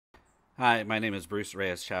Hi, my name is Bruce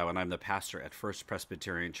Reyes-Chow, and I'm the pastor at First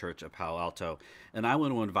Presbyterian Church of Palo Alto. And I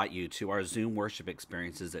want to invite you to our Zoom worship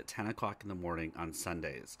experiences at 10 o'clock in the morning on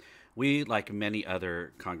Sundays. We, like many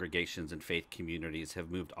other congregations and faith communities,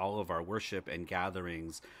 have moved all of our worship and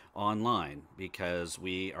gatherings online because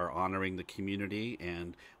we are honoring the community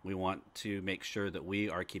and we want to make sure that we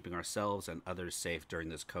are keeping ourselves and others safe during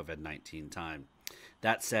this COVID-19 time.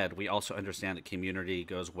 That said, we also understand that community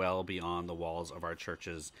goes well beyond the walls of our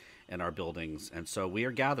churches and our buildings. And so we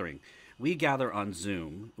are gathering. We gather on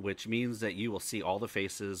Zoom, which means that you will see all the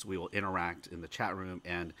faces. We will interact in the chat room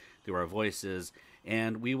and through our voices.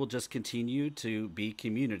 And we will just continue to be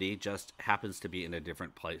community, just happens to be in a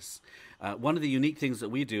different place. One of the unique things that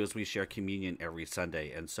we do is we share communion every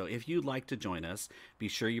Sunday. And so if you'd like to join us, be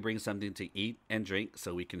sure you bring something to eat and drink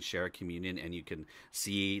so we can share communion and you can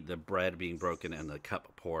see the bread being broken and the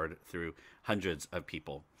cup poured through hundreds of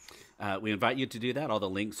people. We invite you to do that. All the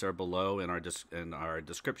links are below in our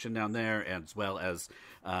description down there, as well as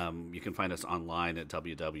you can find us online at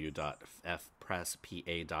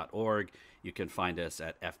www.fpresspa.org. You can find us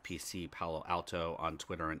at FPC Palo Alto on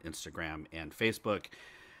Twitter and Instagram and Facebook.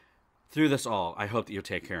 Through this all, I hope that you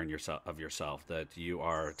take care of yourself, that you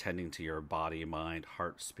are tending to your body, mind,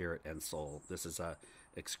 heart, spirit, and soul. This is a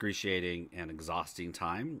excruciating and exhausting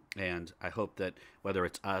time, and I hope that whether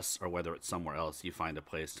it's us or whether it's somewhere else, you find a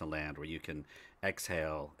place to land where you can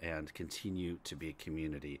exhale and continue to be a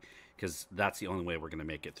community, because that's the only way we're going to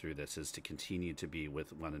make it through this, is to continue to be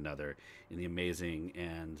with one another in the amazing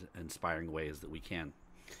and inspiring ways that we can.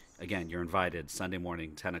 Again, you're invited Sunday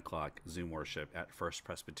morning, 10 o'clock, Zoom worship at First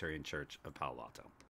Presbyterian Church of Palo Alto.